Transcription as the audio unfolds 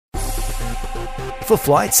For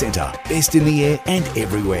Flight Centre, best in the air and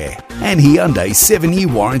everywhere. And Hyundai's 7-year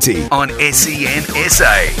warranty on SEN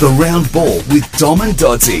SA. The Round Ball with Dom and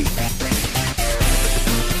Doddsy.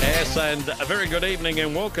 Yes, and a very good evening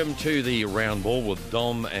and welcome to the Round Ball with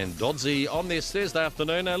Dom and Doddsy on this Thursday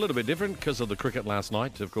afternoon. A little bit different because of the cricket last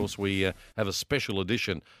night. Of course, we have a special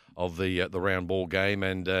edition of the Round Ball game,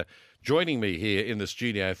 and joining me here in the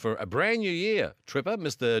studio for a brand new year, Tripper,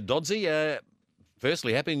 Mr. Doddsy.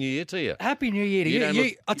 Firstly, Happy New Year to you. Happy New Year to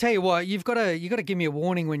you. I'll tell you what, you've got to give me a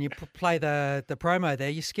warning when you play the promo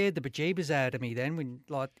there. You scared the bejeebers out of me then, when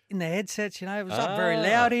like in the headsets, it was up very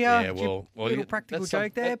loud here. Yeah, well, little practical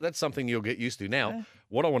joke there. That's something you'll get used to. Now,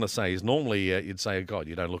 what I want to say is normally you'd say, God,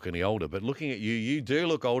 you don't look any older. But looking at you, you do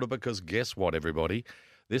look older because guess what, everybody?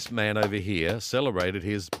 This man over here celebrated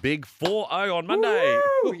his big 4-0 on Monday.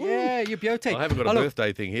 Woo! Yeah, you're beauty. I haven't got a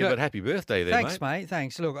birthday thing here, but happy birthday there, thanks, mate.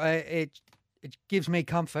 Thanks. Look, it gives me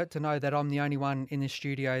comfort to know that I'm the only one in this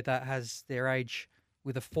studio that has their age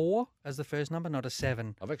with a 4 as the first number, not a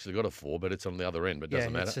 7. I've actually got a 4, but it's on the other end, but it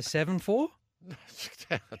doesn't matter. It's a 7-4?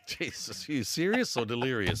 Jesus, are you serious or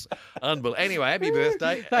delirious? Unbelievable. Anyway, happy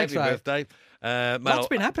birthday. Thanks, happy mate. birthday. What's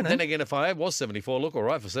been happening? Then again, if I was 74, look all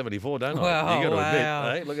right for 74, don't I? Wow, You got to wow.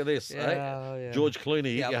 admit, hey, look at this. Yeah. George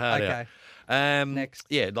Clooney, Yep, hit your heart okay. out. Next.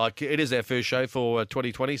 Yeah, like it is our first show for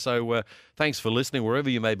 2020, so thanks for listening wherever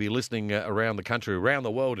you may be listening around the country, around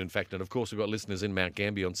the world, in fact. And, of course, we've got listeners in Mount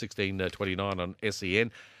Gambier on 1629 on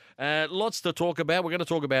SEN. Lots to talk about. We're going to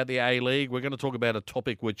talk about the A-League. We're going to talk about a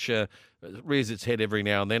topic which rears its head every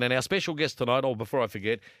now and then. And our special guest tonight, before I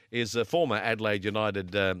forget, is former Adelaide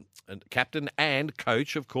United captain and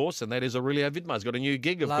coach, of course, and that is Aurelio Vidmar. He's got a new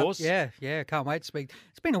gig, of course. Yeah, can't wait to speak.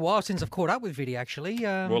 It's been a while since I've caught up with Viddy, actually.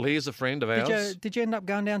 Well, he is a friend of ours. Did you end up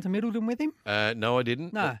going down to Middleton with him? No, I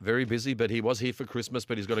didn't. No. Very busy, but he was here for Christmas,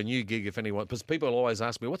 but he's got a new gig if anyone... Because people always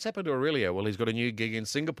ask me, what's happened to Aurelio? Well, he's got a new gig in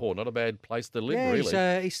Singapore. Not a bad place to live,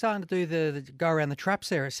 really. He's starting to do the go around the traps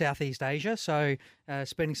there at Southeast Asia, so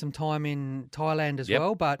spending some time in Thailand as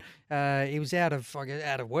well. But he was out of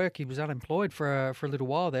work. He was unemployed for a little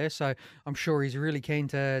while there, so I'm sure he's really keen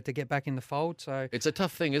to get back in the fold. So it's a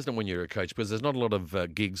tough thing, isn't it, when you're a coach, because there's not a lot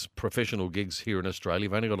of gigs, professional gigs here in Australia.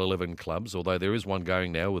 You've only got 11 clubs, although there is one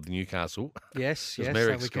going now with Newcastle. Yes.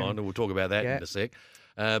 Merrick's gone, and we'll talk about that in a sec.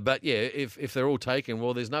 But yeah, if they're all taken,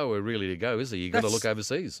 well, there's nowhere really to go, is there? You've got to look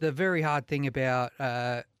overseas. The very hard thing about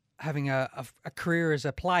having a career as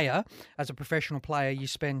a player, as a professional player, you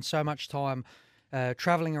spend so much time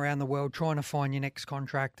travelling around the world trying to find your next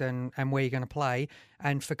contract and where you're going to play.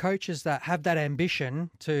 And for coaches that have that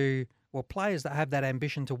ambition players that have that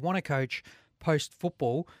ambition to want to coach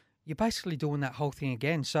post-football, you're basically doing that whole thing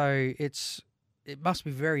again. So it must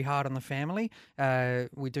be very hard on the family.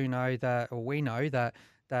 We know that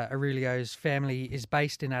Aurelio's family is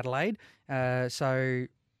based in Adelaide. So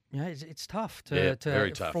it's tough to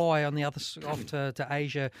tough. fly on the other off to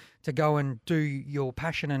Asia to go and do your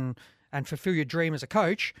passion and fulfill your dream as a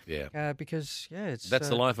coach. Yeah. Because that's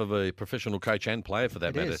the life of a professional coach and player, for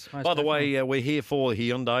that matter. By the definitely. way, we're here for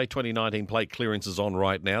Hyundai 2019 plate clearance is on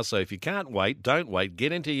right now. So if you can't wait, don't wait.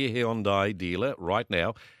 Get into your Hyundai dealer right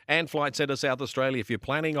now. And Flight Centre South Australia. If you're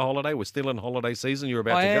planning a holiday, we're still in holiday season. You're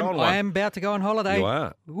about to go on one. I am about to go on holiday. You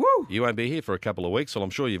are. Woo! You won't be here for a couple of weeks, so I'm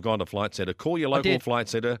sure you've gone to Flight Centre. Call your local Flight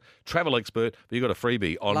Centre, travel expert, but you've got a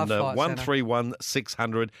freebie on 131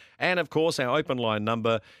 600. And, of course, our open line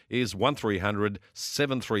number is 1300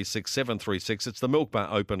 736 736. It's the Milk Bar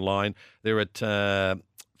open line. They're at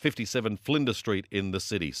 57 Flinders Street in the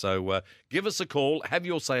city. So give us a call. Have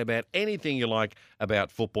your say about anything you like about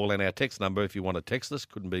football. And our text number, if you want to text us,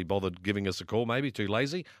 couldn't be bothered giving us a call, maybe too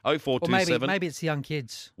lazy. 0427 maybe it's the young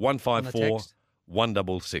kids. 154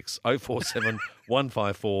 166. 047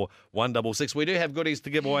 154 166. We do have goodies to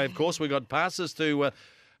give away, of course. We got passes to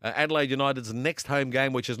Adelaide United's next home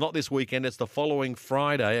game, which is not this weekend. It's the following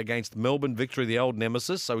Friday against Melbourne Victory, the old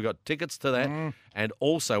nemesis. So we got tickets to that. And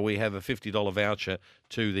also we have a $50 voucher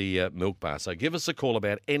to the Milk Bar. So give us a call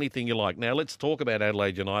about anything you like. Now let's talk about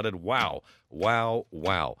Adelaide United. Wow.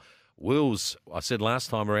 Wills, I said last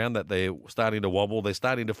time around that they're starting to wobble. They're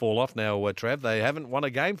starting to fall off now, Trav. They haven't won a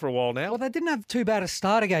game for a while now. Well, they didn't have too bad a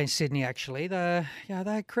start against Sydney, actually. They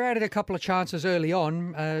created a couple of chances early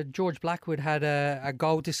on. George Blackwood had a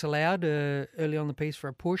goal disallowed early on the piece for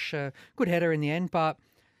a push. Good header in the end, but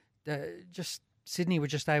just Sydney were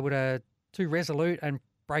just able to too resolute and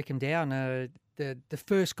break them down. The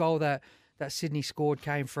first goal that Sydney scored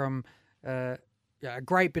came from a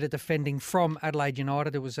great bit of defending from Adelaide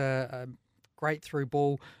United. It was a great through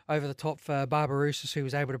ball over the top for Barbarouses, who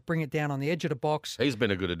was able to bring it down on the edge of the box. He's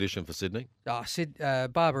been a good addition for Sydney.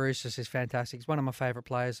 Barbarouses is fantastic. He's one of my favourite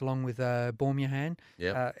players, along with Bormuhan.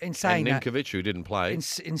 Yeah. In saying and Ninkovic, who didn't play. In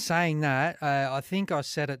saying that, I think I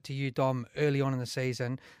said it to you, Dom, early on in the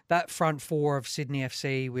season. That front four of Sydney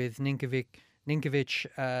FC with Ninkovic,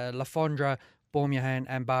 Lafondra, Bormuhan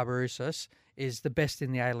and Barbarouses is the best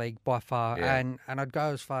in the A-League by far. Yeah. And I'd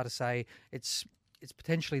go as far to say it's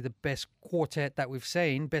potentially the best quartet that we've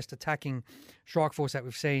seen, best attacking strike force that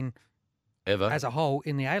we've seen ever as a whole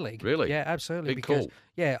in the A-League. Really? Yeah, absolutely. Big because, call.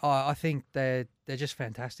 Yeah, I think they're just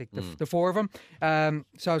fantastic, the four of them.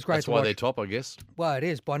 So it's great That's to why watch. they're top, I guess. Well, it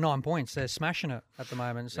is by 9 points. They're smashing it at the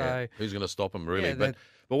moment. So Yeah. Who's going to stop them, really? Yeah,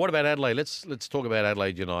 but what about Adelaide? Let's talk about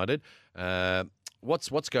Adelaide United.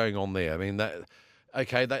 What's going on there? I mean,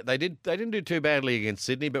 they didn't do too badly against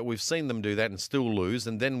Sydney, but we've seen them do that and still lose,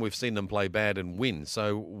 and then we've seen them play bad and win.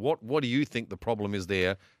 So what do you think the problem is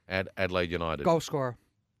there at Adelaide United? goal scorer.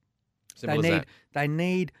 Simple as that. They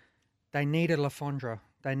need a Lafondra.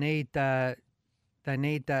 They need the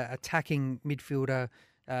attacking midfielder,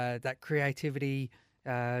 that creativity.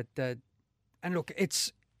 And look,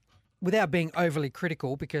 it's without being overly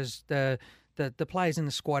critical because the players in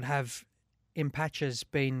the squad have in patches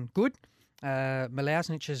been good.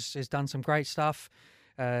 Milausnic has done some great stuff.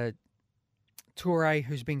 Toure,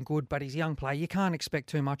 who's been good, but he's a young player. You can't expect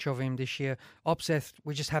too much of him this year. Opseth,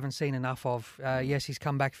 we just haven't seen enough of. Yes, he's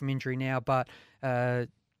come back from injury now, but as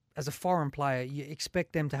a foreign player, you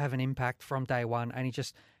expect them to have an impact from day one, and he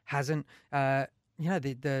just hasn't. The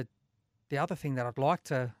other thing that I'd like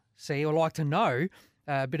to see or like to know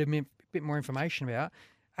a bit more information about,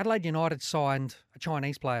 Adelaide United signed a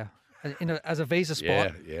Chinese player as a visa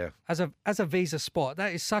spot. Yeah. As a visa spot,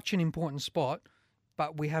 that is such an important spot,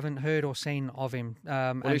 but we haven't heard or seen of him.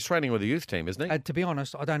 He's training with the youth team, isn't he? To be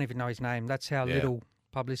honest, I don't even know his name. That's how little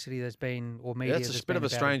publicity there's been or media. That's a bit of a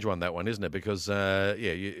strange one, that one, isn't it? Because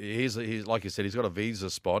he's like you said, he's got a visa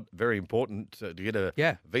spot, very important to get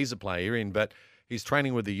a visa player in, but he's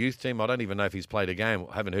training with the youth team. I don't even know if he's played a game.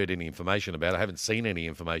 I haven't heard any information about it. I haven't seen any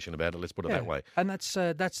information about it. Let's put it that way. And that's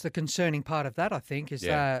the concerning part of that, I think, is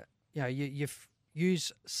that you've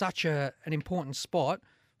used such an important spot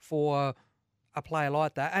for a player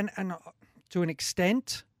like that, and to an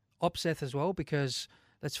extent, Opseth as well, because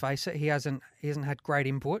let's face it, he hasn't had great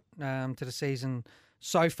input to the season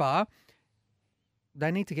so far. They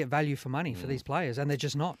need to get value for money for these players, and they're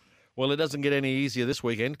just not. Well, it doesn't get any easier this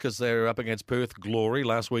weekend because they're up against Perth Glory.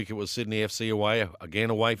 Last week it was Sydney FC away, again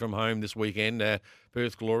away from home this weekend.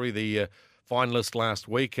 Perth Glory, the finalist last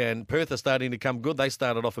week, and Perth are starting to come good. They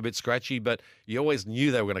started off a bit scratchy, but you always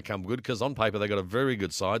knew they were going to come good because on paper they got a very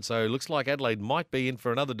good side. So it looks like Adelaide might be in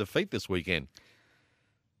for another defeat this weekend.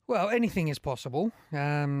 Well, anything is possible.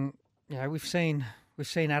 We've seen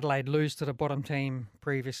Adelaide lose to the bottom team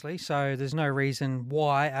previously, so there's no reason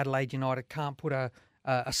why Adelaide United can't put a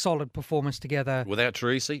solid performance together without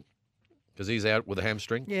Teresi. Because he's out with a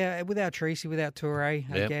hamstring? Yeah, without Teresi, without Toure.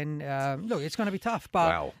 Again, look, it's going to be tough.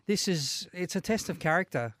 But it's a test of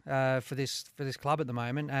character for this club at the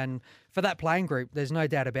moment. And for that playing group, there's no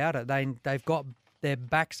doubt about it. They've got their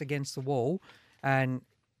backs against the wall. And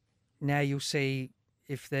now you'll see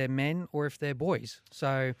if they're men or if they're boys.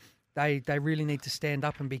 So they really need to stand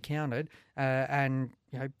up and be counted and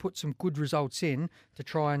put some good results in to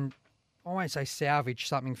try and, I won't say salvage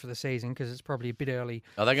something for the season because it's probably a bit early.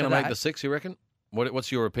 Are they going to make the six, you reckon?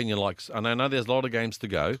 What's your opinion like? I know there's a lot of games to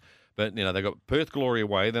go, but they've got Perth Glory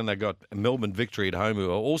away, then they've got Melbourne Victory at home,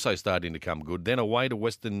 who are also starting to come good, then away to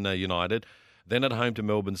Western United, then at home to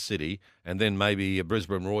Melbourne City, and then maybe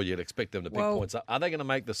Brisbane Roar. You'd expect them to pick points up. Are they going to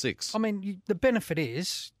make the six? I mean, the benefit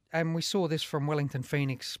is, and we saw this from Wellington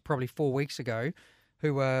Phoenix probably 4 weeks ago,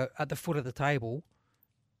 who were at the foot of the table.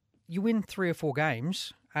 You win 3 or 4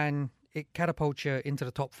 games, and it catapults you into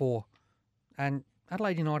the top 4. And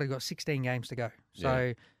Adelaide United got 16 games to go.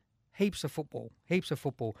 So heaps of football.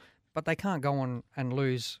 But they can't go on and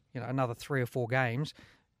lose, another 3 or 4 games,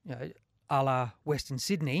 a la Western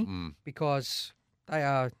Sydney, because they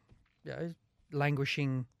are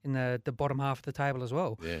languishing in the bottom half of the table as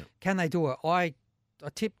well. Yeah. Can they do it? I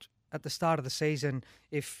tipped at the start of the season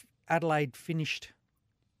if Adelaide finished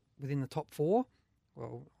within the top 4,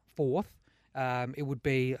 well, 4th, it would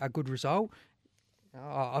be a good result.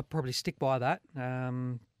 I'd probably stick by that.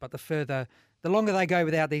 But the longer they go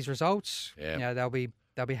without these results, they'll be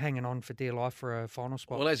they'll be hanging on for dear life for a final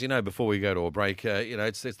spot. Well, as you know, before we go to a break,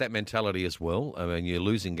 it's that mentality as well. I mean, you're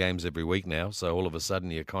losing games every week now, so all of a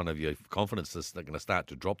sudden your confidence is going to start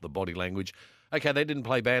to drop, the body language. Okay, they didn't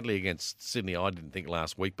play badly against Sydney, I didn't think,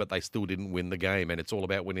 last week, but they still didn't win the game, and it's all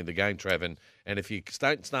about winning the game, Trav. And if you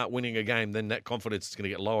don't start winning a game, then that confidence is going to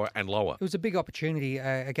get lower and lower. It was a big opportunity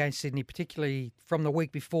against Sydney, particularly from the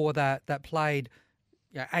week before that played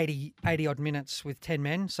 80-odd minutes with 10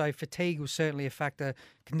 men. So fatigue was certainly a factor.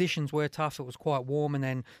 Conditions were tough. It was quite warm. And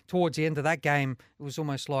then towards the end of that game, it was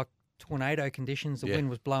almost like tornado conditions. The wind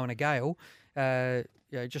was blowing a gale.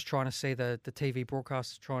 Just trying to see the TV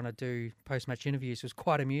broadcasters trying to do post-match interviews was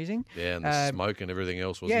quite amusing. Yeah, and the smoke and everything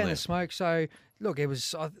else, wasn't there? Yeah, and the smoke. So, look, it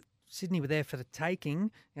was Sydney were there for the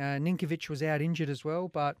taking. Ninkovic was out injured as well,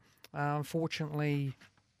 but unfortunately...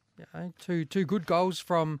 two good goals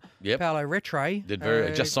from Paulo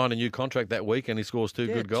Retre. Just signed a new contract that week, and he scores two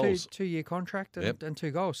good goals. 2-year contract and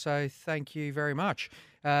 2 goals. So thank you very much.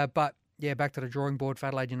 But back to the drawing board for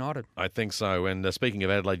Adelaide United. I think so. And speaking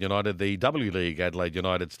of Adelaide United, the W League Adelaide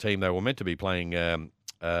United's team, they were meant to be playing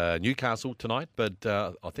Newcastle tonight, but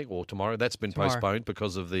I think tomorrow. That's been postponed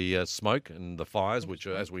because of the smoke and the fires, which,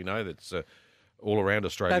 as we know, that's all around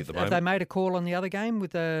Australia at the moment. Have they made a call on the other game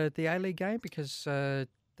with the A-League game? Because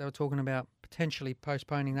they were talking about potentially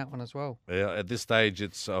postponing that one as well. Yeah, at this stage,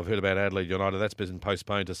 I've heard about Adelaide United. That's been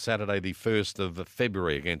postponed to Saturday, the 1st of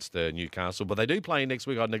February against Newcastle. But they do play next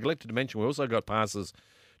week. I neglected to mention we also got passes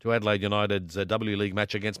to Adelaide United's W League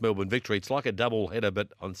match against Melbourne Victory. It's like a double header, but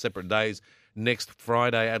on separate days. Next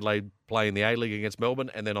Friday, Adelaide play in the A-League against Melbourne,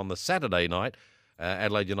 and then on the Saturday night,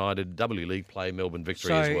 Adelaide United W League play Melbourne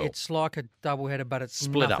Victory as well. So it's like a doubleheader, but it's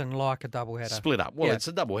split nothing like a doubleheader. Split up. Well, it's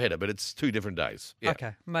a doubleheader, but it's 2 different days. Yeah.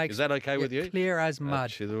 Okay. Is that okay with you? Clear as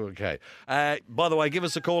mud. Okay. By the way, give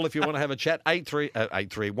us a call if you want to have a chat.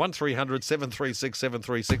 1300 736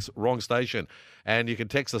 736, wrong station. And you can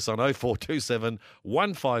text us on 0427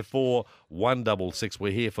 154 166.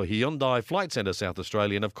 We're here for Hyundai Flight Centre South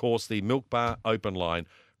Australia and, of course, the Milk Bar open line.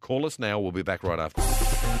 Call us now. We'll be back right after.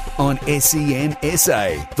 On SEN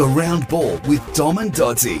SA, the round ball with Dom and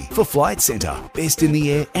Doddsy for Flight Centre, best in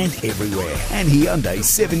the air and everywhere, and Hyundai's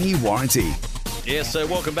 7-year warranty. Yes, so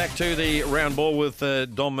welcome back to the round ball with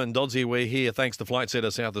Dom and Doddsy. We're here thanks to Flight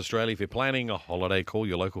Centre South Australia. If you're planning a holiday, call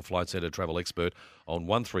your local Flight Centre travel expert on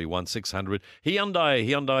 131600.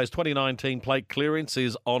 Hyundai's 2019 plate clearance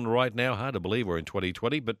is on right now. Hard to believe we're in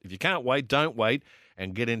 2020, but if you can't wait, don't wait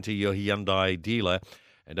and get into your Hyundai dealer.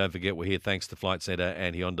 And don't forget, we're here thanks to Flight Centre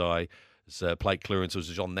and Hyundai's plate clearance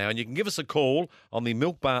is on now. And you can give us a call on the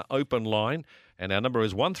Milk Bar open line. And our number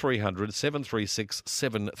is 1300 736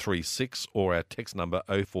 736 or our text number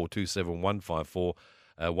 0427 154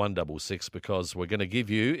 166, because we're going to give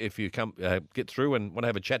you, if you come get through and want to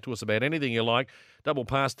have a chat to us about anything you like, double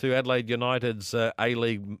pass to Adelaide United's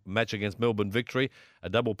A-League match against Melbourne Victory, a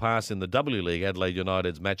double pass in the W League Adelaide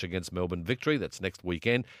United's match against Melbourne Victory, that's next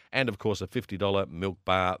weekend, and of course a $50 Milk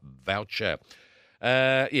Bar voucher.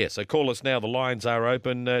 So call us now. The lines are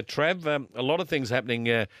open. Trav, a lot of things happening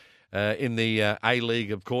in the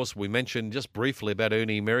A-League, of course. We mentioned just briefly about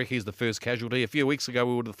Ernie Merrick. He's the first casualty. A few weeks ago,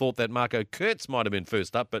 we would have thought that Marco Kurtz might have been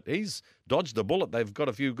first up, but he's dodged a bullet. They've got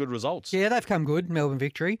a few good results. Yeah, they've come good, Melbourne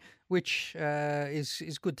Victory, which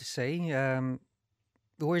is good to see.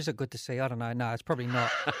 Or is it good to see? I don't know. No, it's probably not.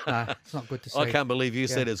 No, it's not good to see. I can't believe you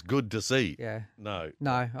said it's good to see. Yeah. No,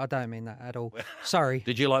 I don't mean that at all. Sorry.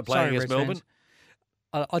 Did you like playing against Melbourne?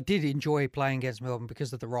 I did enjoy playing against Melbourne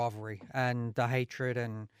because of the rivalry and the hatred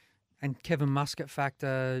and Kevin Muscat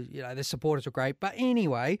factor. You know, the supporters were great. But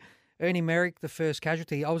anyway, Ernie Merrick, the first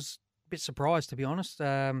casualty, I was a bit surprised, to be honest.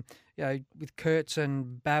 With Kurtz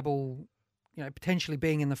and Babel, potentially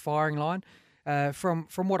being in the firing line. From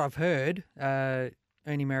what I've heard,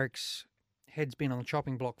 Ernie Merrick's head's been on the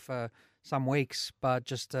chopping block for some weeks, but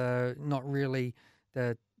just not really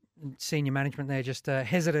the senior management there, just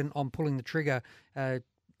hesitant on pulling the trigger,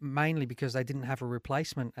 mainly because they didn't have a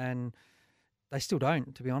replacement, and they still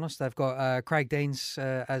don't, to be honest. They've got Craig Deans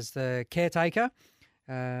as the caretaker,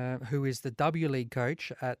 who is the W League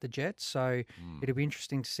coach at the Jets. So it'll be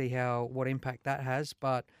interesting to see what impact that has.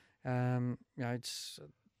 But it's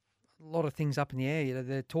a lot of things up in the air.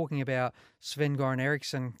 They're talking about Sven-Goran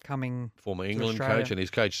Eriksson coming, former England coach, and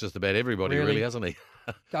he's coached just about everybody, really hasn't he?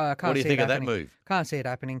 What do you think of that move? Can't see it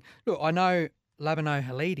happening. Look, I know Labano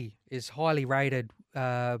Halidi is highly rated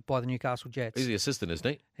by the Newcastle Jets. He's the assistant, isn't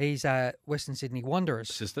he? He's Western Sydney Wanderers.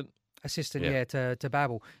 Assistant, to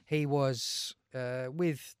Babel. He was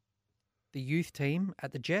with the youth team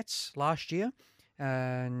at the Jets last year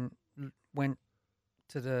and went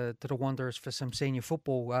to the Wanderers for some senior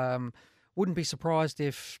football. wouldn't be surprised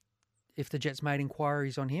if the Jets made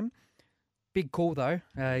inquiries on him. Big call, though.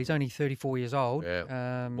 He's only 34 years old.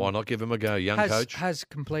 Yeah. Why not give him a go, young coach? Has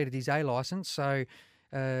completed his A licence, so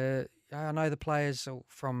I know the players,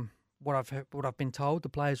 from what I've been told, the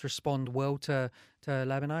players respond well to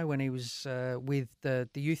Labino when he was with the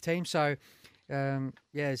youth team. So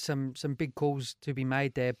some big calls to be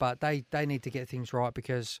made there, but they need to get things right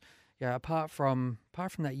because apart from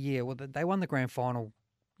that year, well, they won the grand final,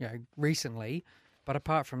 recently, but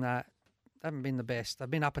apart from that, they haven't been the best. They've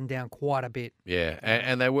been up and down quite a bit. Yeah,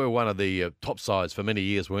 and they were one of the top sides for many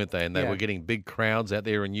years, weren't they? And they were getting big crowds out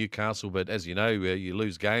there in Newcastle. But as you know, you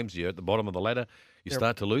lose games, you're at the bottom of the ladder, you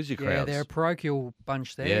start to lose your crowds. Yeah, they're a parochial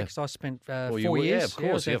bunch there because I spent 4 years. Yeah, of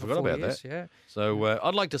course. I forgot about that. Yeah. So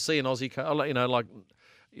I'd like to see an Aussie coach. I'll let you know, like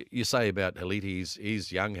you say about Haliti,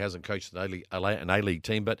 he's young, hasn't coached an A-League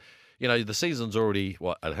team, but the season's already,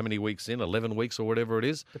 how many weeks in? 11 weeks or whatever it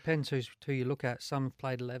is? Depends who you look at. Some have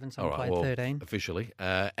played 11, some played 13. Officially.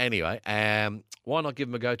 Anyway, why not give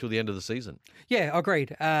them a go till the end of the season? Yeah,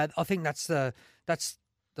 agreed. I think that's the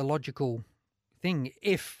logical thing.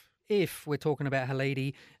 If we're talking about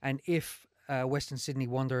Haliti and if Western Sydney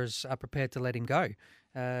Wanderers are prepared to let him go,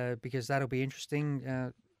 because that'll be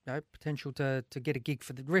interesting. Potential to get a gig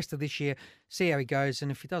for the rest of this year, see how he goes,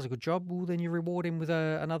 and if he does a good job, well, then you reward him with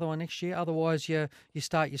another one next year. Otherwise, you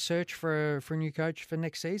start your search for a new coach for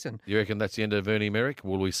next season. You reckon that's the end of Ernie Merrick?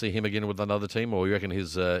 Will we see him again with another team, or you reckon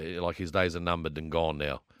his days are numbered and gone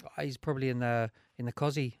now? He's probably in the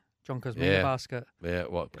Cozzy, John Cosmina basket. Yeah,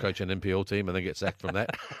 coach an NPL team and then get sacked from that?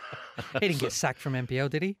 He didn't get sacked from NPL,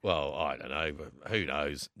 did he? Well, I don't know, but who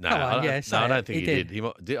knows? No, I don't think he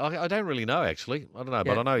did. I don't really know, actually. I don't know,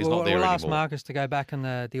 but I know he's not there anymore. We'll ask anymore. Marcus to go back on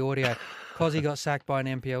the audio. Cozzy got sacked by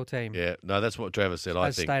an NPL team. Yeah, no, that's what Travis said,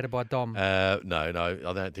 I think. As stated by Dom. No, I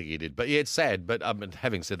don't think he did. But, yeah, it's sad. But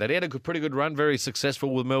having said that, he had a pretty good run, very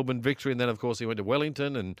successful with Melbourne victory, and then, of course, he went to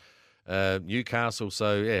Wellington and Newcastle.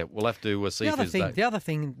 So, yeah, we'll have to see The other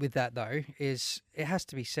thing with that, though, is it has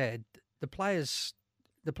to be said, the players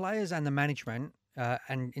and the management,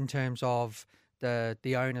 and in terms of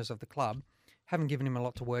the owners of the club, haven't given him a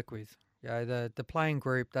lot to work with. The playing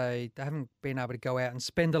group, they haven't been able to go out and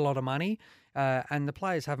spend a lot of money, and the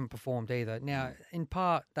players haven't performed either. Now, in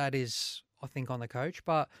part, that is, I think, on the coach,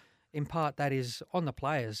 but in part, that is on the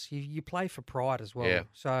players. You play for pride as well. Yeah.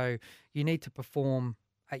 So you need to perform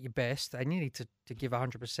at your best, and you need to give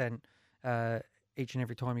 100% each and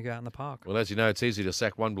every time you go out in the park. Well, as you know, it's easier to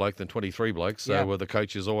sack one bloke than 23 blokes, so the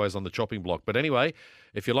coach is always on the chopping block. But anyway,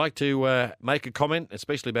 if you'd like to make a comment,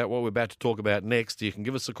 especially about what we're about to talk about next, you can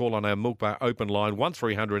give us a call on our Milk Bar open line,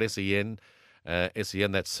 1300 SEN.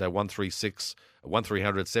 SEN, that's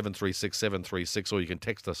 1300 736 736, or you can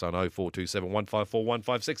text us on 0427 154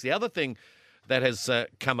 156. The other thing that has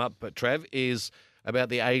come up, Trav, is about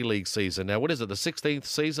the A-League season. Now, what is it, the 16th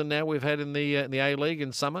season now we've had in the A-League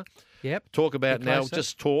in summer? Yep. Talk about now,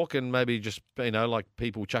 just talk and maybe just, like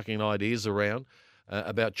people chucking ideas around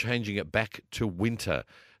about changing it back to winter.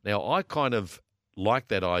 Now, I kind of like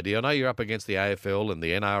that idea. I know you're up against the AFL and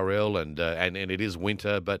the NRL and it is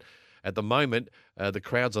winter, but at the moment, the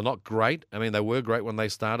crowds are not great. I mean, they were great when they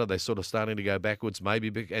started. They're sort of starting to go backwards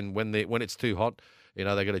maybe, and when it's too hot, they're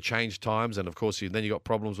going to change times, and of course, then you got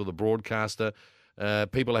problems with the broadcaster.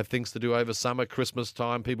 People have things to do over summer, Christmas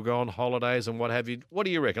time. People go on holidays and what have you. What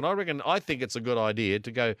do you reckon? I think it's a good idea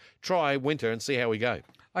to go try winter and see how we go.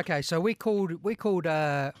 Okay, so we called.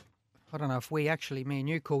 I don't know if me and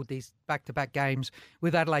you called these back-to-back games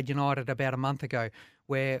with Adelaide United about a month ago,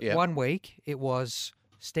 where 1 week it was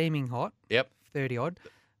steaming hot. Yep. 30 odd.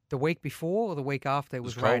 The week before or the week after it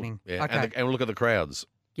was raining. Yeah. Okay. And look at the crowds.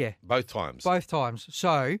 Yeah. Both times.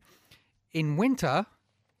 So in winter,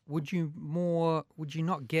 would you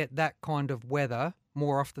not get that kind of weather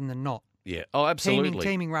more often than not? Yeah. Oh, absolutely.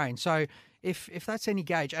 Teeming rain. So if that's any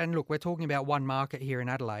gauge, and look, we're talking about one market here in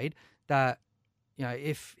Adelaide that,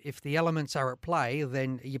 if the elements are at play,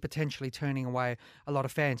 then you're potentially turning away a lot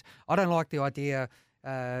of fans. I don't like the idea,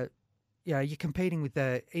 you're competing with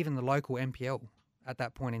even the local NPL at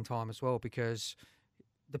that point in time as well, because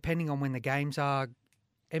depending on when the games are,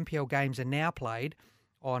 NPL games are now played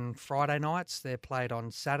on Friday nights. They're played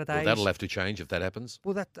on Saturdays. Well, that'll have to change if that happens.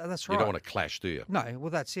 Well, that's right. You don't want to clash, do you? No,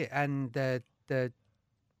 well, that's it. And the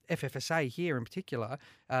FFSA here in particular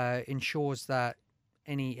ensures that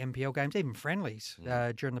any NPL games, even friendlies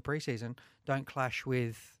during the preseason, don't clash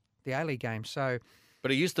with the A-League games. So,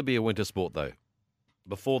 but it used to be a winter sport, though.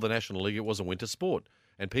 Before the National League, it was a winter sport,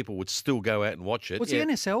 and people would still go out and watch it. Was the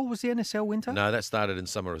NSL winter? No, that started in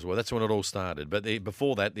summer as well. That's when it all started. But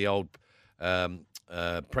before that, the old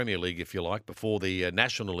Premier League, if you like, before the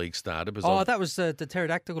National League started. That was the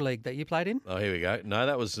Pterodactyl League that you played in? Oh, here we go. No,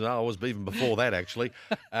 I was even before that, actually.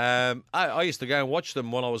 I used to go and watch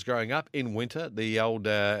them when I was growing up in winter. The old,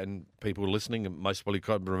 and people listening most probably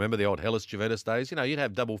can't remember the old Hellas Juventus days. You'd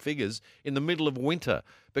have double figures in the middle of winter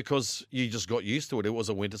because you just got used to it. It was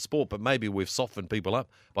a winter sport, but maybe we've softened people up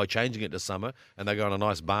by changing it to summer and they go on a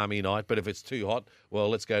nice balmy night. But if it's too hot, well,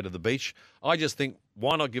 let's go to the beach. I just think,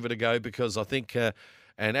 why not give it a go? Because I think,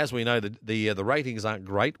 and as we know, the ratings aren't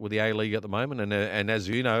great with the A-League at the moment. And as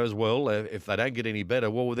you know as well, if they don't get any better,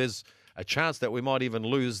 well, there's a chance that we might even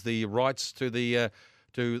lose the rights to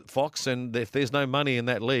Fox. And if there's no money in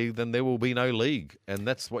that league, then there will be no league. And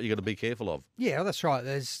that's what you've got to be careful of. Yeah, well, that's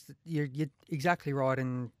right. You're exactly right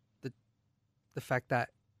in the fact that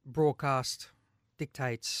broadcast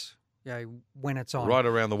dictates when it's on. Right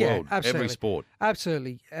around the world, absolutely. Every sport.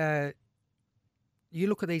 Absolutely. You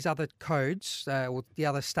look at these other codes, or the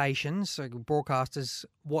other stations, broadcasters,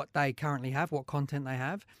 what they currently have, what content they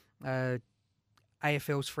have.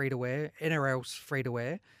 AFL's free to wear, NRL's free to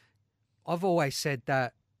wear. I've always said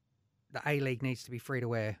that the A-League needs to be free to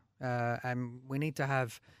wear, and we need to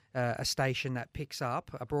have a station that picks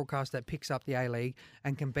up, a broadcast that picks up the A-League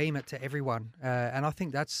and can beam it to everyone. And I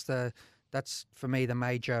think that's for me the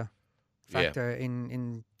major factor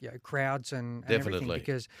in crowds and everything,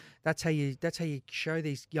 because that's how you show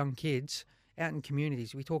these young kids out in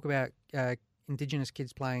communities. We talk about Indigenous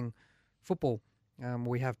kids playing football.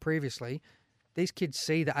 We have previously. These kids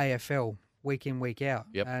see the AFL week in, week out.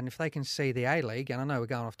 Yep. And if they can see the A-League, and I know we're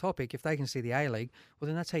going off topic, if they can see the A-League, well,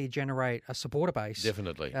 then that's how you generate a supporter base.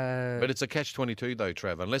 Definitely. But it's a catch-22 though,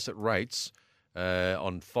 Trav. Unless it rates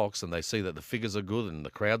on Fox and they see that the figures are good and the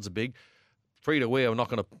crowds are big, free-to-wear, we're not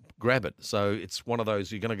going to grab it. So it's one of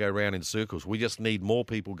those, you're going to go around in circles. We just need more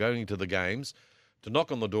people going to the games to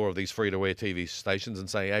knock on the door of these free-to-wear TV stations and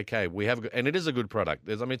say, okay, we have, and it is a good product.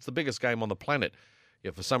 It's the biggest game on the planet.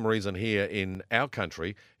 Yeah, for some reason here in our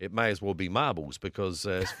country, it may as well be marbles because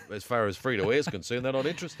as far as free-to-air is concerned, they're not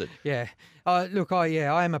interested. Yeah. Look, I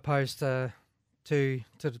am opposed to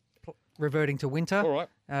reverting to winter. All right.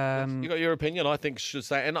 You got your opinion, I think, should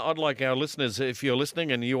say. And I'd like our listeners, if you're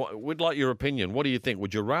listening and you would like your opinion, what do you think?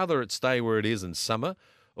 Would you rather it stay where it is in summer,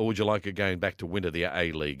 or would you like it going back to winter, the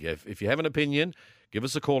A-League? If you have an opinion, give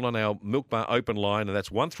us a call on our Milk Bar open line, and that's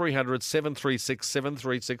 1300 736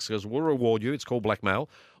 736, because we'll reward you. It's called blackmail.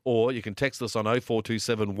 Or you can text us on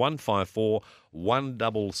 0427 154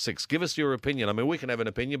 166. Give us your opinion. I mean, we can have an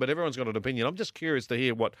opinion, but everyone's got an opinion. I'm just curious to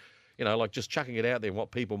hear what, like just chucking it out there and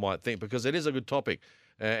what people might think, because it is a good topic.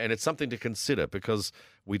 And it's something to consider, because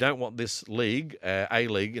we don't want this league,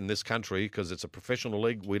 A-League in this country, because it's a professional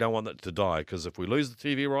league, we don't want it to die. Because if we lose the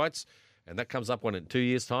TV rights, and that comes up in 2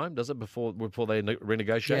 years' time, does it, before they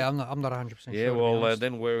renegotiate? Yeah, I'm not 100% sure. Yeah, well,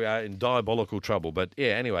 then we're in diabolical trouble. But yeah,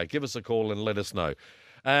 anyway, give us a call and let us know.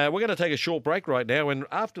 We're going to take a short break right now, and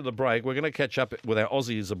after the break, we're going to catch up with our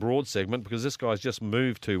Aussies Abroad segment, because this guy's just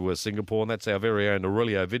moved to Singapore, and that's our very own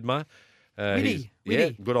Aurelio Vidmar. Witty.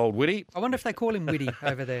 Yeah, good old Witty. I wonder if they call him Witty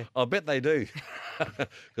over there. I bet they do,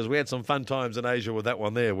 because we had some fun times in Asia with that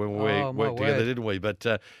one there when we worked together, didn't we? But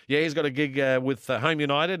yeah, he's got a gig with Home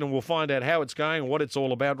United, and we'll find out how it's going and what it's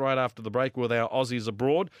all about right after the break with our Aussies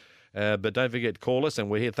Abroad. But don't forget, call us, and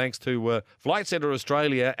we're here thanks to Flight Centre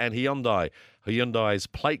Australia and Hyundai. Hyundai's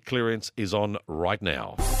plate clearance is on right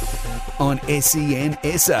now. On SEN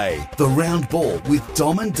SA, the round ball with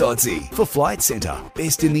Dom and Doddsy for Flight Centre,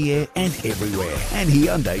 best in the air and everywhere, and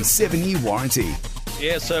Hyundai's 7-year warranty.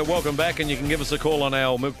 Yes, welcome back, and you can give us a call on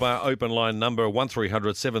our Milk Bar open line number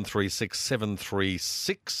 1300 736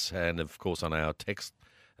 736, and of course on our text.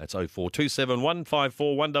 That's 0427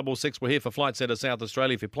 154 166. We're here for Flight Centre South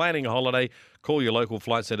Australia. If you're planning a holiday, call your local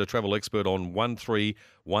Flight Centre travel expert on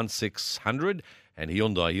 131600. And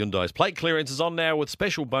Hyundai's plate clearance is on now with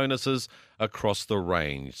special bonuses across the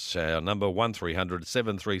range. Number 1300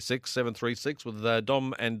 736 736 with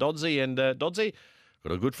Dom and Doddsy. And Doddsy,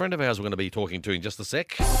 got a good friend of ours we're going to be talking to in just a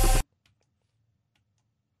sec.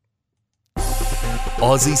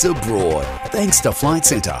 Aussies Abroad, thanks to Flight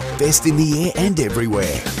Centre, best in the air and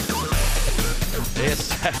everywhere.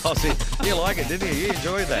 Yes, Aussie. You like it, didn't you? You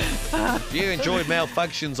enjoyed that. You enjoyed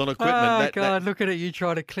malfunctions on equipment. Oh, God, look at it. You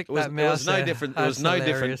try to click that mouse. It was no different. It was no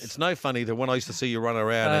different. It's no funny that when I used to see you run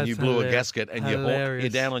around and you blew a gasket and you're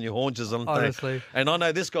down on your haunches. Honestly. And I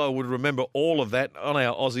know this guy would remember all of that on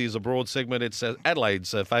our Aussies Abroad segment. It's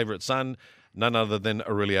Adelaide's favourite son, none other than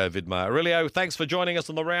Aurelio Vidmar. Aurelio, thanks for joining us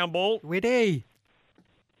on the round ball. Witty.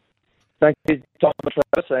 Thank you, Tom, and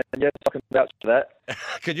yes, I can vouch for that.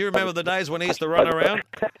 Could you remember the days when he used to run around?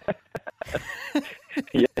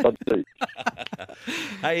 Yes, I do.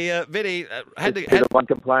 Hey, Vinny, The one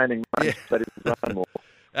complaining, mate, that is run more.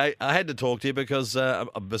 I had to talk to you because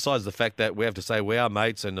besides the fact that we have to say we are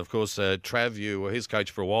mates, and of course, Trav, you were his coach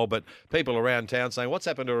for a while, but people around town saying, what's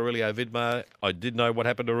happened to Aurelio Vidmar? I did know what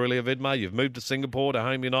happened to Aurelio Vidmar. You've moved to Singapore, to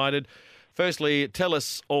Home United. Firstly, tell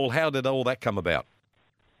us all, how did all that come about?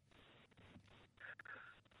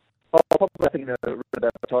 Probably I think about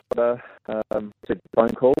a phone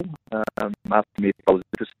call asking me if I was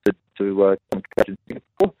interested to come coach in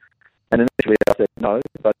Singapore. And initially I said no,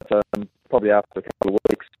 but probably after a couple of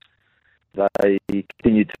weeks they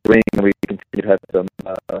continued to ring and we continued to have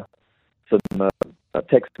some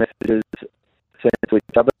text messages sent to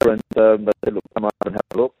each other, and they said, look, come up and have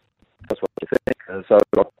a look. That's what you think. So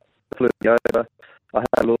I flew over, I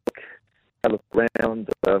had a look around,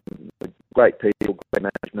 great people, great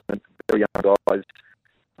management, very young guys.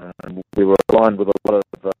 We were aligned with a lot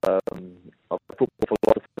of football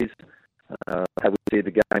philosophies, how we see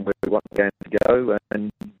the game, where we want the game to go,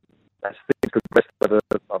 and as things progressed over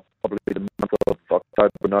probably the month of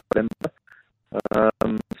October, November,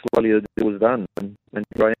 slowly the deal was done, and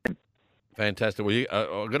here I am. Fantastic. Well,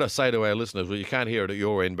 I'm going to say to our listeners, well, you can't hear it at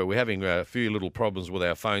your end, but we're having a few little problems with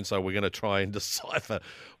our phone, so we're going to try and decipher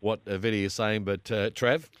what Vinny is saying. But,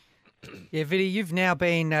 Trav? Yeah, Vinny, you've now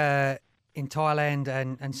been in Thailand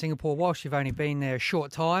and Singapore. Whilst you've only been there a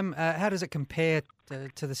short time, how does it compare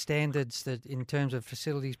to the standards that in terms of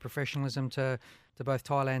facilities, professionalism to both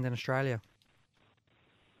Thailand and Australia?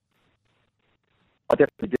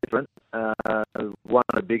 Definitely different. One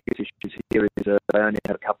of the biggest issues here is they only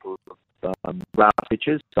have a couple of grass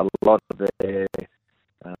pitches. A lot of their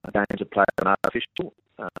games are played on artificial.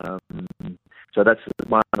 So that's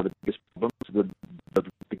one of the biggest problems. The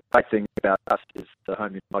great thing about us is the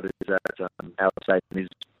Home United is that our stadium is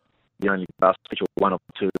the only grass pitch, or one of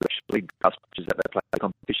two actually grass pitches that they play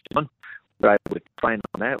competition on. We're able to train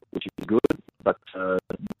on that, which is good, but not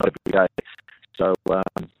every day. So we're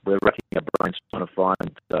racking our brains trying to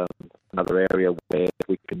find another area where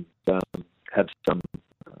we can have some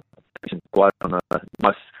decent quiet on a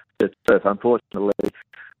nice turf. Unfortunately,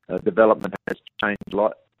 development has changed a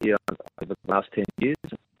lot here over the last 10 years,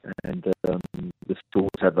 and the schools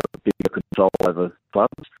have a bigger control over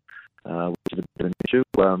clubs, which is a bit of an issue.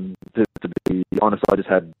 To be honest, I just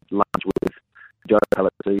had lunch with Joe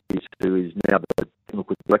Palazzese, who is now the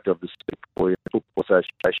technical director of the Singaporean Football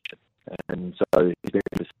Association, and so he's been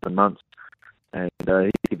here for 7 months, and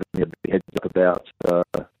he's given me a big heads up about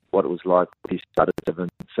what it was like when he started seven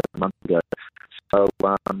months ago. So, to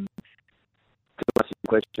answer your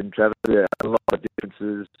question, Trevor, there are a lot of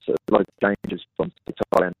differences, a lot of changes from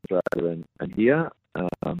Thailand, Australia, and here.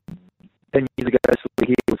 10 years ago,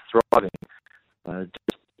 here was thriving.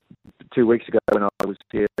 Just 2 weeks ago when I was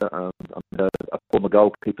here, I'm a former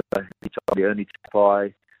goalkeeper. He told me only to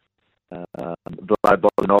buy Vlad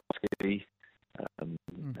Bogdanovsky,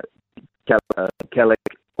 Kellick,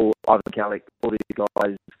 or Ivan Kellick, all these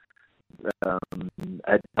guys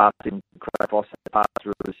had passed in Krafos, had passed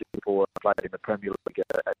through Singapore, and played in the Premier League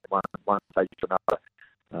at one stage or another.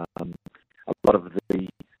 A lot of the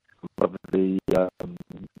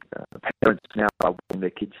parents now are wanting their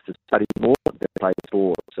kids to study more than play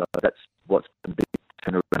sport. So that's what's been a big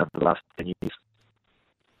turnaround over the last 10 years.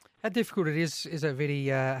 How difficult it is it, Vinny,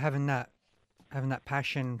 having that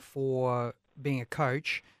passion for being a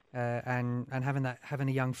coach and having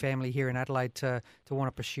a young family here in Adelaide to want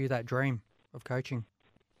to pursue that dream of coaching?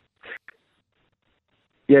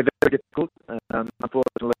 Yeah, very difficult.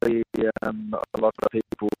 Unfortunately, a lot of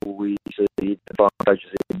people we see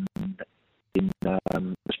coaches in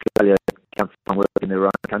Australia come from work in their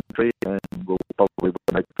own country, and will probably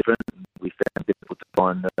make it different. We found it difficult to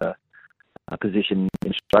find a position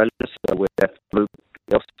in Australia, so we have to look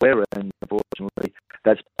elsewhere, and unfortunately,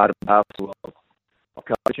 that's part and parcel of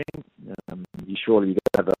coaching. You surely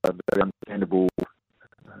got to have a very understandable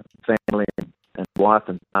family and wife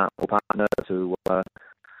and partner to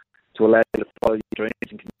allow you to follow your dreams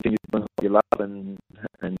and continue doing what you love. And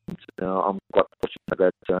I'm quite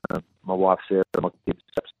fortunate that my wife Sarah and my kids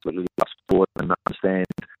absolutely love sport and understand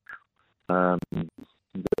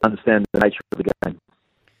the nature of the game.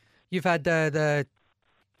 You've had the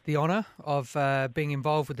honour of being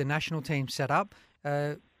involved with the national team set up.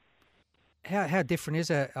 How different is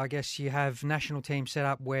it? I guess you have national team set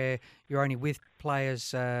up where you're only with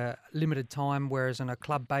players limited time, whereas on a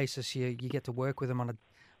club basis you get to work with them on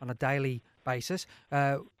a daily basis.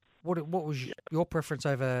 What was your preference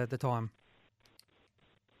over the time?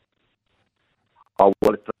 Oh,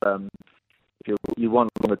 well, if you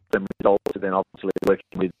want longer term results, then obviously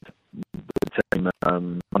working with the team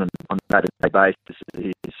on a day-to-day basis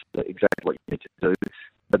is exactly what you need to do.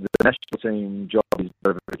 But the national team job is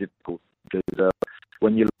very, very difficult because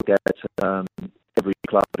when you look at every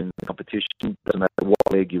club in the competition, doesn't matter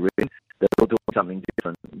what league you're in, they're all doing something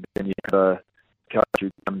different. Then you have a coach who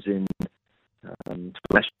comes in to the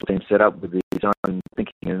national team set up with his own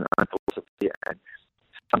thinking and own philosophy, and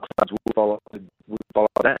some clubs will follow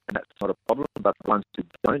that, and that's not a problem. But the ones who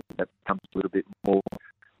don't, that becomes a little bit more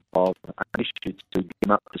of an issue to get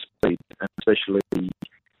them up to speed, and especially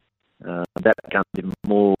that becomes even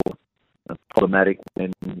more problematic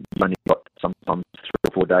when you've only got sometimes 3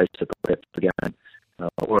 or 4 days to prepare for the game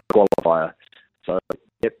or a qualifier. So,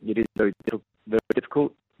 yep, it is very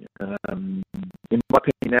difficult. In my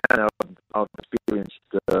opinion now, I've experienced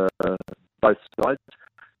both sides.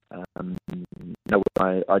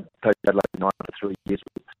 I coached Adelaide United for 3 years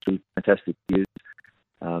with 3 fantastic years,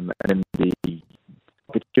 and then the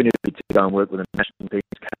opportunity to go and work with the national teams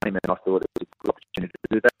came, and I thought it was a good opportunity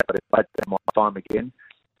to do that. But if I'd had my time again,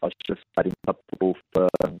 I should have stayed in club football for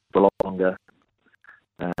a lot longer.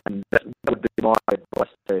 And that would be my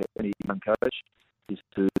advice to any young coach, is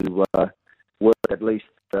to work at least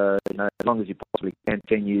as long as you possibly can,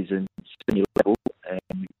 10 years in senior level,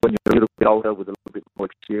 and when you're a little bit older with a little bit more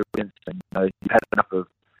experience and you've had enough of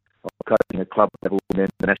coaching at club level, then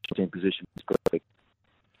the national team position is perfect.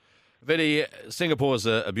 Vinny, Singapore's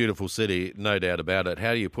a beautiful city, no doubt about it. How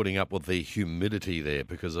are you putting up with the humidity there?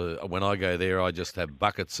 Because when I go there, I just have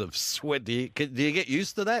buckets of sweat. Do you get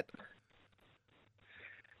used to that?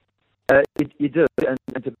 You do,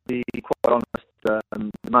 and to be quite honest, the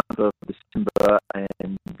month of December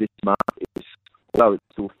and this month is, although it's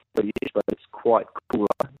still 30-ish, but it's quite cooler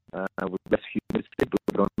with less humidity,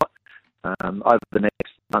 believe it or not. Over the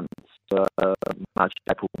next months, March,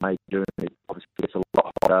 April, May, June, it obviously gets a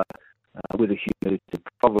lot hotter with the humidity.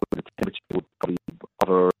 Probably the temperature would probably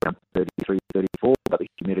hover around 33, 34, but the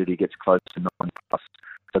humidity gets close to 9 plus.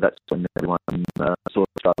 So that's when everyone sort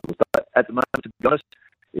of struggles. But at the moment, to be honest,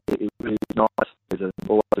 it really is nice. There's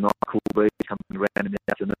always a nice cool breeze coming around in the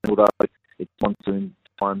afternoon, although it's monsoon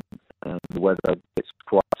time. The weather gets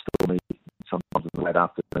quite stormy sometimes in the late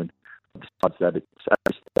afternoon. Besides that,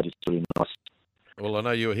 it's really nice. Well, I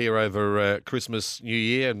know you were here over Christmas, New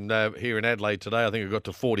Year, and here in Adelaide today, I think it got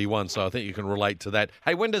to 41, so I think you can relate to that.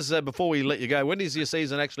 Hey, when does, before we let you go, when does your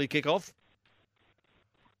season actually kick off?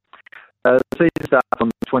 The season starts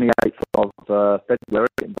on the 28th of February,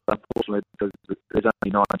 but unfortunately, because there's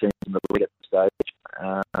only 9 teams in the league at this stage,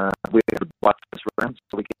 we have a bye first round,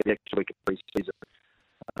 so we get the extra week of pre-season.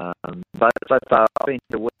 But so far, I've been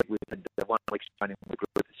here a week. We've had 1 week's training with the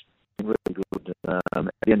group. It's been really good. At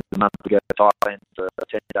the end of the month, we go to Thailand for a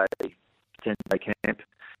 10-day camp.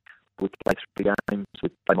 We play 3 games. We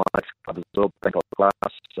play my next club as well, Bangkok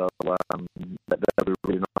Glass. So that'll be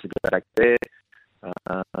really nice to go back there.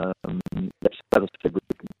 As I said, we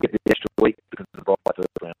get the extra week because of the bye first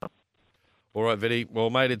round. All right, Vinny. Well,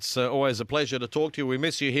 mate, it's always a pleasure to talk to you. We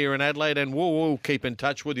miss you here in Adelaide, and we'll keep in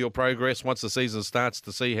touch with your progress once the season starts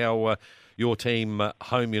to see how your team,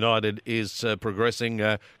 Home United, is progressing.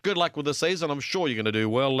 Good luck with the season. I'm sure you're going to do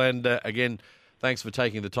well. And again, thanks for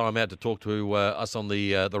taking the time out to talk to us on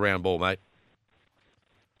the round ball, mate.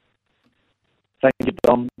 Thank you,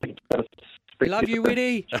 Dom. We love you,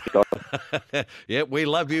 Whitty. Yeah, we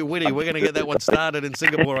love you, Whitty. We're going to get that one started in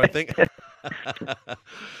Singapore, I think.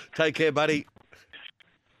 Take care, buddy.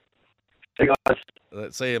 See you guys.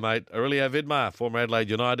 See you, mate. Aurelio Vidmar, former Adelaide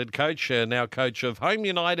United coach, now coach of Home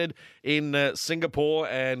United in Singapore.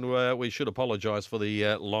 And we should apologise for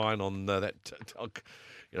the line on that talk.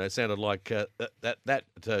 It sounded like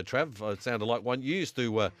Trav. It sounded like one you used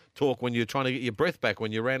to talk when you're trying to get your breath back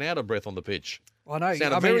when you ran out of breath on the pitch. I know.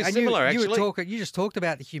 Sounded very similar, actually. You just talked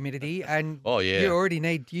about the humidity, and oh yeah,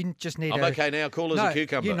 you just need. I'm okay now, cool as a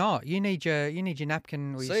cucumber. You're not. You need your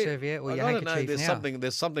napkin or your serviette or your handkerchief now.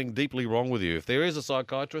 There's something deeply wrong with you. If there is a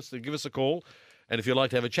psychiatrist, then give us a call. And if you'd like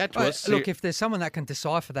to have a chat to us... Look, if there's someone that can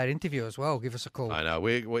decipher that interview as well, give us a call. I know.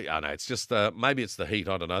 I know. It's just... maybe it's the heat.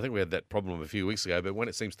 I don't know. I think we had that problem a few weeks ago. But when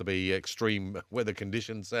it seems to be extreme weather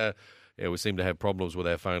conditions, we seem to have problems with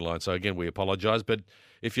our phone line. So, again, we apologise. But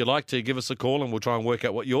if you'd like to give us a call and we'll try and work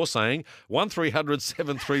out what you're saying, 1300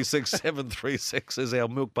 736 736 is our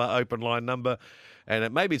Milk Bar open line number.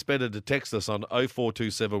 And maybe it's better to text us on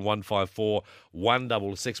 0427 154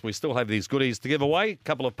 166. We still have these goodies to give away. A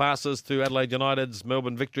couple of passes to Adelaide United's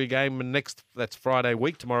Melbourne victory game that's Friday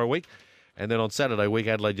week, tomorrow week. And then on Saturday week,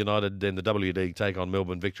 Adelaide United and the WD take on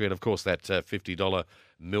Melbourne Victory. And, of course, that $50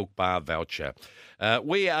 milk bar voucher.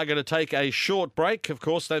 We are going to take a short break. Of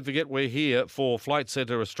course, don't forget we're here for Flight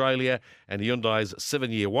Centre Australia and Hyundai's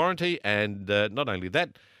 7-year warranty. And not only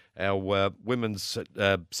that, our women's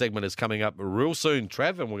segment is coming up real soon,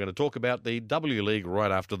 Trav, and we're going to talk about the W League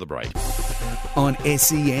right after the break. On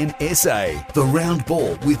SEN SA, the round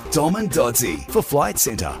ball with Dom and Doddsy for Flight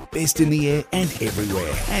Centre, best in the air and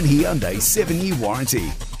everywhere, and Hyundai's 7-year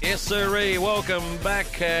warranty. Yes, sirree. Welcome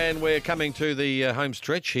back, and we're coming to the home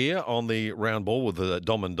stretch here on the round ball with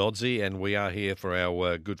Dom and Doddsy, and we are here for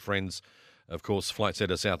our good friends, of course, Flight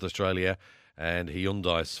Centre South Australia and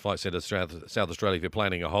Hyundai's Flight Centre South Australia. If you're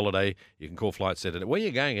planning a holiday, you can call Flight Centre. Where are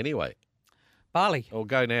you going anyway? Bali. Or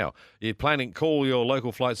go now. You're planning, call your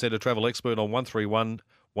local Flight Centre travel expert on 131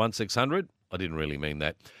 1600. I didn't really mean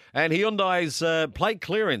that. And Hyundai's plate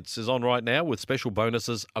clearance is on right now with special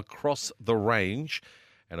bonuses across the range.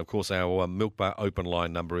 And, of course, our Milk Bar open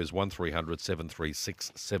line number is 1300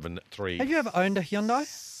 736 73. Have you ever owned a Hyundai?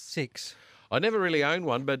 6. I never really owned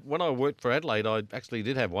one, but when I worked for Adelaide, I actually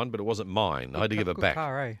did have one, but it wasn't mine. I had to give it back.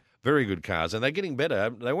 Car, eh? Very good cars, and they're getting better.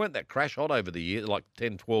 They weren't that crash hot over the years, like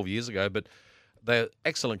 10, 12 years ago, but they're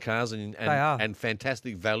excellent cars and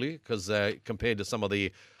fantastic value because compared to some of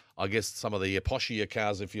the, I guess, some of the poshier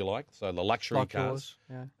cars, if you like, so the luxury like cars.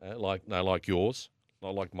 Yours, yeah. Like yours,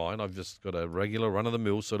 not like mine. I've just got a regular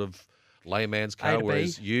run-of-the-mill sort of layman's car,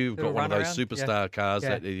 whereas you've got one of those superstar cars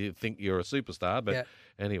that you think you're a superstar, but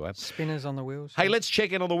anyway. Spinners on the wheels. Hey, let's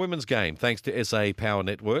check in on the women's game. Thanks to SA Power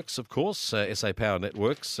Networks, of course. SA Power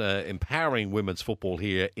Networks empowering women's football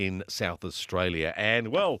here in South Australia. And,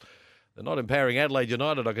 well, they're not empowering Adelaide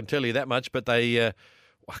United, I can tell you that much, but they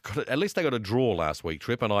at least they got a draw last week,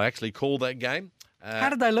 Trip, and I actually called that game. How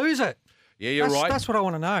did they lose it? Yeah, you're right. That's what I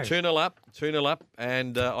want to know. 2-0 up,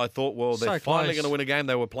 and I thought, well, they're finally going to win a game.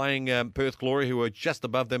 They were playing Perth Glory, who were just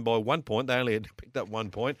above them by 1 point. They only had picked up 1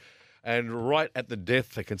 point. And right at the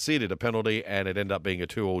death, they conceded a penalty, and it ended up being a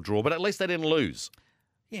 2-2 draw. But at least they didn't lose.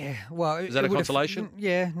 Yeah, well... Is that a consolation?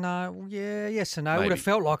 Yes and no. Maybe. It would have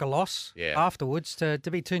felt like a loss afterwards to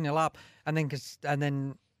be 2-0 up and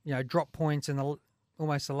then drop points in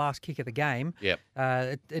almost the last kick of the game. Yep.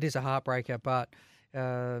 It is a heartbreaker, but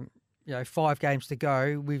 5 games to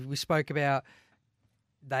go. We spoke about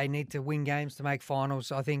they need to win games to make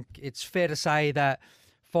finals. I think it's fair to say that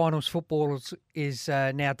finals football is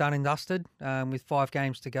now done and dusted. With 5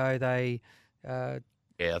 games to go, they...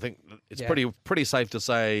 I think it's pretty safe to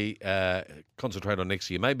say concentrate on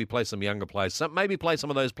next year. Maybe play some younger players. Maybe play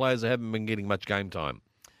some of those players that haven't been getting much game time.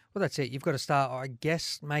 Well, that's it. You've got to start, I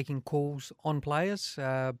guess, making calls on players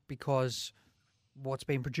because what's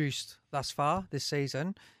been produced thus far this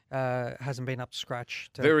season hasn't been up to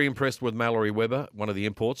scratch. Very impressed with Mallory Webber, one of the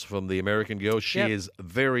imports from the American girls. She is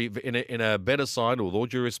very, in a better side, with all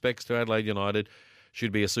due respects to Adelaide United,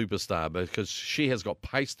 should be a superstar because she has got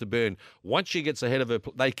pace to burn. Once she gets ahead of her,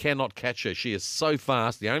 they cannot catch her. She is so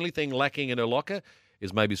fast. The only thing lacking in her locker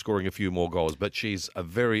is maybe scoring a few more goals, but she's a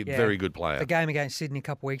very, very good player. The game against Sydney a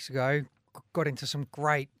couple of weeks ago got into some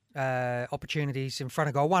great opportunities in front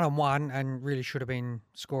of goal, 1-on-1, and really should have been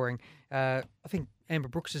scoring. I think Amber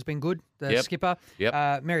Brooks has been good, the skipper.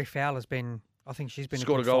 Yep. Mary Fowler's been... I think she's been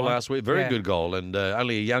scored a goal last week. Very good goal, and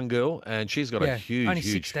only a young girl, and she's got a only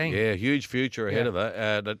 16. Huge future ahead of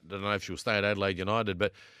her. I don't know if she'll stay at Adelaide United,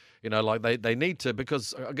 but they need to,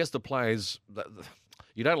 because I guess the players,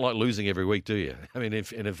 you don't like losing every week, do you? I mean,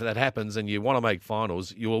 if that happens and you want to make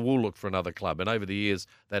finals, you will look for another club. And over the years,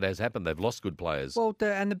 that has happened. They've lost good players. Well,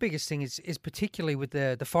 and the biggest thing is particularly with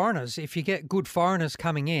the foreigners. If you get good foreigners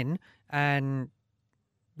coming in and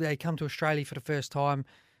they come to Australia for the first time.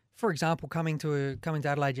 For example, coming to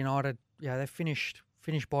Adelaide United, they finished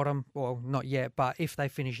bottom. Well, not yet, but if they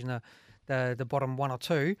finish in the bottom 1 or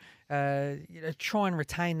 2, try and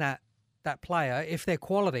retain that player. If their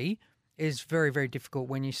quality is very, very difficult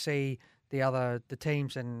when you see the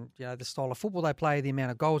teams and the style of football they play, the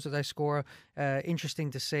amount of goals that they score.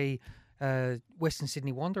 Interesting to see Western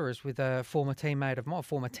Sydney Wanderers with a former teammate of mine,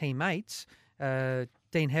 former teammates,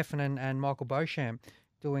 Dean Heffernan and Michael Beauchamp,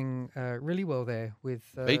 doing really well there with...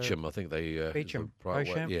 Beecham, I think they... Beecham.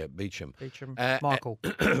 Beecham. Michael.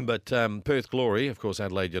 But Perth Glory, of course,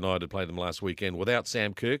 Adelaide United played them last weekend without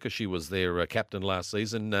Sam Kerr because she was their captain last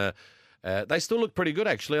season. They still look pretty good,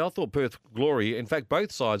 actually. I thought Perth Glory, in fact,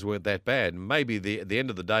 both sides weren't that bad. Maybe at the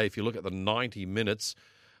end of the day, if you look at the 90 minutes...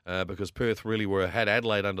 because Perth really had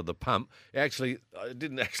Adelaide under the pump. Actually, I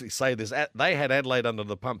didn't actually say this. They had Adelaide under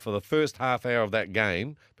the pump for the first half hour of that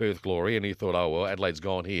game, Perth Glory, and he thought, oh, well, Adelaide's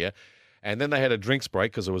gone here. And then they had a drinks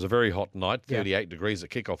break because it was a very hot night, 38 degrees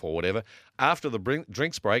at kickoff or whatever. After the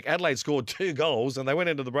drinks break, Adelaide scored 2 goals and they went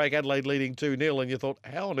into the break, Adelaide leading 2-0. And you thought,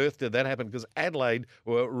 how on earth did that happen? Because Adelaide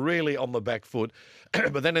were really on the back foot.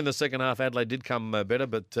 But then in the second half, Adelaide did come better,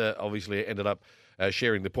 but obviously it ended up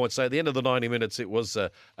sharing the points. So at the end of the 90 minutes, it was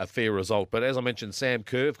a fair result. But as I mentioned, Sam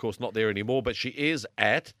Kerr, of course, not there anymore, but she is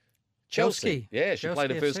at Chelsea. Yeah, she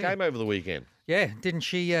played her first game over the weekend. Yeah, didn't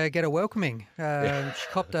she get a welcoming? She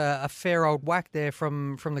copped a fair old whack there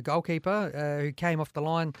from the goalkeeper who came off the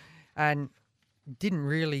line and didn't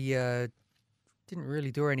really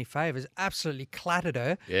do her any favours. Absolutely clattered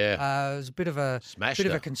her. Yeah, it was a bit of a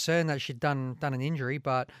concern that she'd done an injury,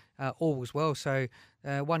 but all was well. So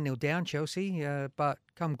 1-0 down Chelsea, but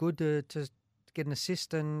come good to get an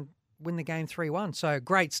assist and win the game 3-1. So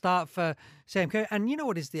great start for Sam Kerr. And you know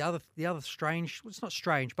what is the other strange? Well, it's not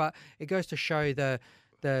strange, but it goes to show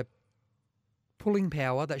the pulling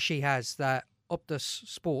power that she has. That Optus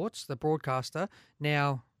Sports, the broadcaster,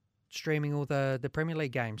 now streaming all the Premier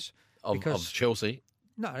League games of Chelsea.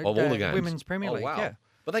 No, of all the games, Women's Premier League. Wow. Yeah.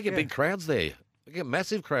 But they get big crowds there. They get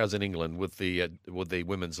massive crowds in England with the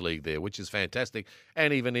women's league there, which is fantastic,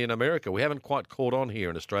 and even in America. We haven't quite caught on here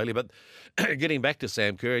in Australia, but getting back to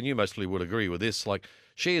Sam Kerr, and you mostly would agree with this, like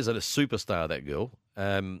she is a superstar, that girl.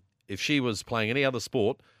 If she was playing any other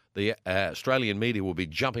sport, the Australian media will be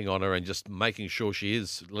jumping on her and just making sure she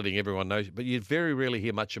is letting everyone know. But you very rarely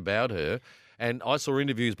hear much about her. And I saw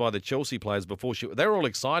interviews by the Chelsea players before they were all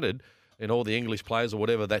excited, and all the English players or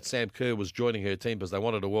whatever, that Sam Kerr was joining her team because they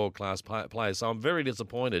wanted a world-class player. So I'm very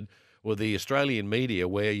disappointed with the Australian media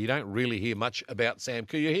where you don't really hear much about Sam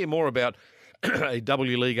Kerr. You hear more about a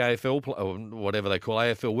W League AFL, or whatever they call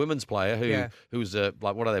AFL women's player who's like,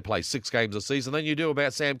 what do they play, 6 games a season, than you do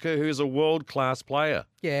about Sam Kerr, who's a world-class player.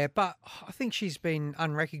 Yeah, but I think she's been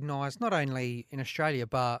unrecognised, not only in Australia,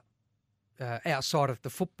 but outside of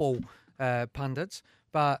the football pundits,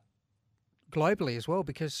 but globally as well,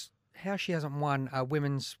 because how she hasn't won a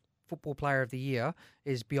Women's Football Player of the Year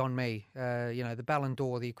is beyond me. The Ballon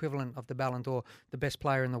d'Or, the equivalent of the Ballon d'Or, the best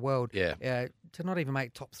player in the world. Yeah. To not even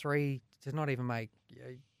make top 3, to not even make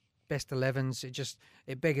best 11s,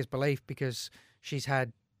 it beggars belief, because she's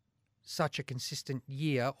had such a consistent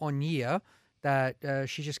year on year that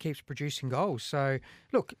she just keeps producing goals. So,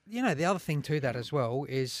 look, the other thing to that as well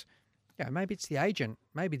is, maybe it's the agent.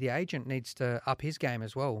 Maybe the agent needs to up his game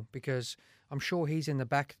as well, because I'm sure he's in the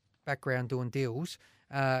background doing deals.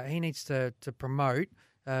 He needs to promote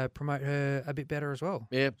her a bit better as well.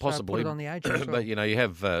 Yeah, possibly. So put it on the agent as well. But, you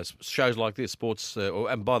have shows like this, sports,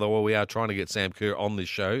 and by the way, we are trying to get Sam Kerr on this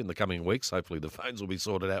show in the coming weeks. Hopefully the phones will be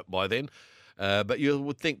sorted out by then. But you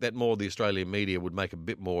would think that more of the Australian media would make a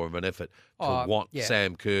bit more of an effort to want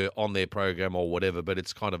Sam Kerr on their program or whatever, but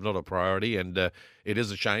it's kind of not a priority, and it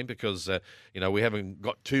is a shame because, we haven't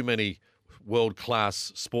got too many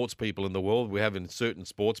world-class sports people in the world. We have in certain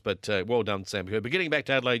sports, but well done, Sam Kerr. But getting back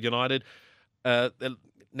to Adelaide United,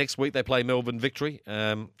 next week they play Melbourne Victory.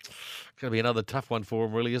 Going to be another tough one for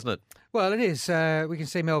them, really, isn't it? Well, it is. We can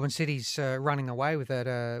see Melbourne City's running away with it.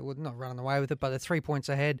 Well, not running away with it, but they're 3 points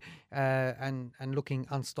ahead and looking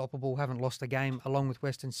unstoppable. Haven't lost a game, along with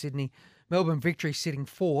Western Sydney. Melbourne Victory sitting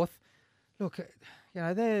 4th. Look,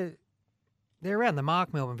 they're around the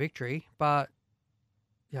mark, Melbourne Victory, but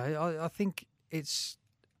I think it's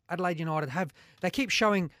Adelaide United they keep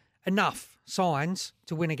showing enough signs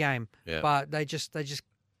to win a game, but they just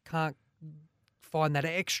can't find that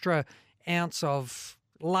extra ounce of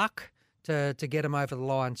luck to get them over the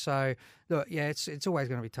line. So, look, it's always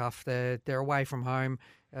going to be tough. They're away from home.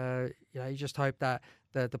 You just hope that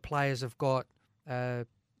the players have got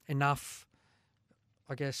enough,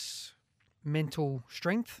 I guess, mental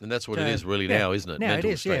strength. And that's what it is really now, isn't it? Now mental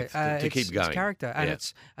it is, strength to keep going. It's character,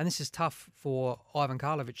 and and this is tough for Ivan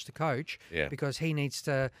Karlovic to coach because he needs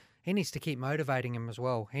to keep motivating him as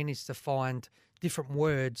well. He needs to find different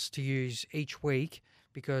words to use each week,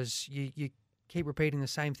 because you keep repeating the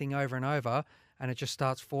same thing over and over, and it just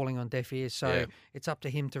starts falling on deaf ears. So it's up to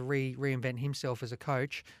him to reinvent himself as a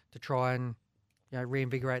coach to try and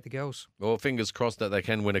reinvigorate the girls. Well, fingers crossed that they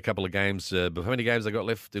can win a couple of games. But how many games they got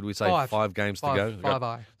left? Did we say 5 games to go?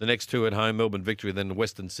 5. The next 2 at home, Melbourne Victory, then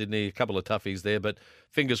Western Sydney. A couple of toughies there, but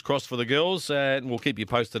fingers crossed for the girls. And we'll keep you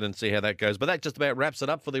posted and see how that goes. But that just about wraps it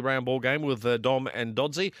up for the round ball game with Dom and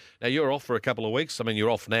Doddsy. Now, you're off for a couple of weeks. I mean, you're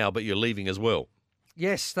off now, but you're leaving as well.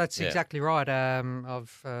 Yes, that's exactly right.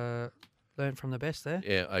 I've learned from the best there.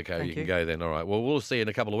 Yeah, okay, you can go then. All right. Well, we'll see you in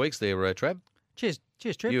a couple of weeks there, Trav. Cheers,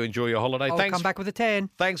 Trip. You enjoy your holiday. I'll come back with a tan.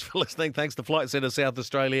 Thanks for listening. Thanks to Flight Centre South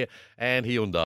Australia and Hyundai.